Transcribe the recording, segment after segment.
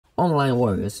online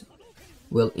warriors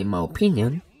will, in my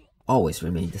opinion, always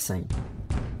remain the same.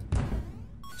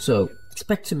 So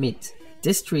expect to meet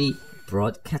these three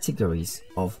broad categories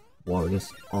of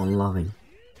warriors online.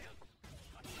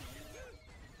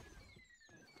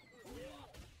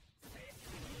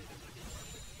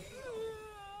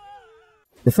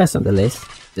 The first on the list,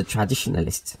 the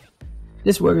traditionalist.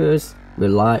 These warriors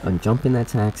rely on jumping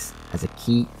attacks as a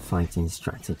key fighting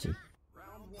strategy.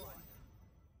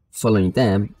 Following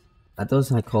them are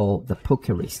those I call the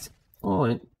pokerists,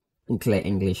 or in clear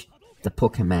English, the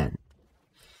Pokemon.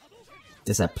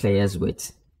 These are players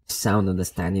with sound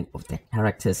understanding of their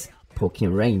character's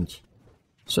poking range,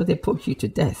 so they poke you to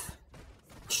death,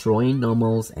 throwing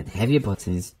normals and heavy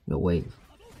buttons your way.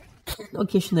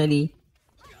 Occasionally,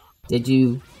 they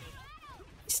do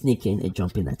sneak in a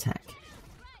jumping attack.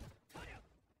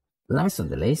 Last on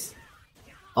the list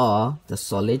are the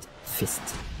solid fist.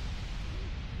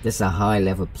 These are high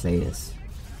level players.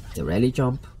 They rarely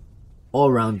jump,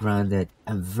 all round grounded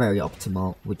and very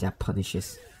optimal with their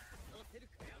punishes.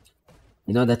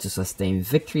 In order to sustain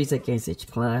victories against each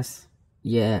class,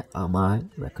 here are my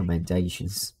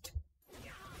recommendations.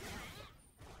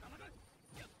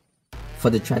 For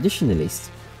the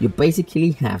traditionalists, you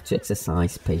basically have to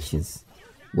exercise patience,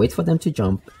 wait for them to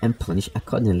jump and punish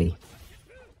accordingly.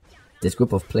 This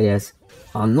group of players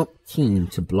are not keen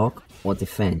to block or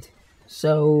defend,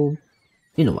 so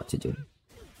you know what to do.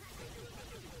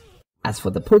 As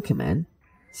for the Pokemon,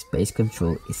 space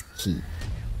control is key.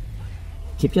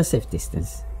 Keep your safe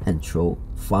distance and throw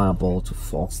Fireball to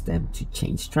force them to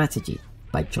change strategy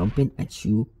by jumping at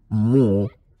you more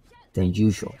than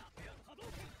usual,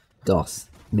 thus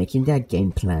making their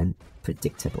game plan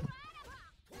predictable.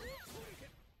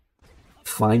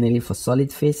 Finally, for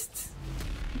solid fists,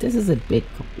 this is a bit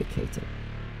complicated.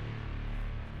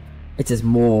 It is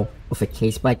more of a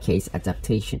case-by-case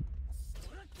adaptation,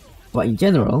 but in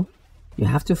general, you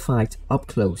have to fight up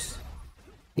close.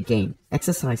 Again,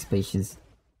 exercise patience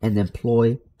and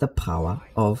employ the power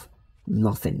of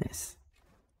nothingness.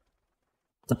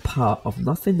 The power of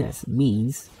nothingness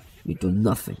means you do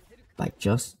nothing by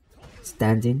just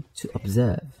standing to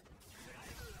observe.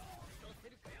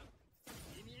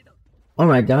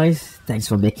 Alright guys, thanks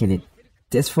for making it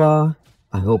this far.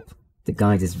 I hope the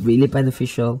guide is really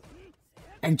beneficial.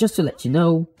 And just to let you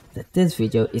know that this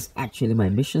video is actually my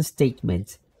mission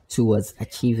statement towards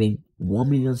achieving 1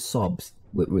 million subs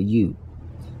with Ryu.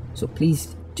 So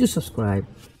please do subscribe,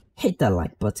 hit that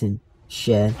like button,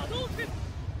 share.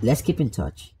 Let's keep in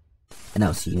touch, and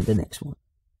I'll see you in the next one.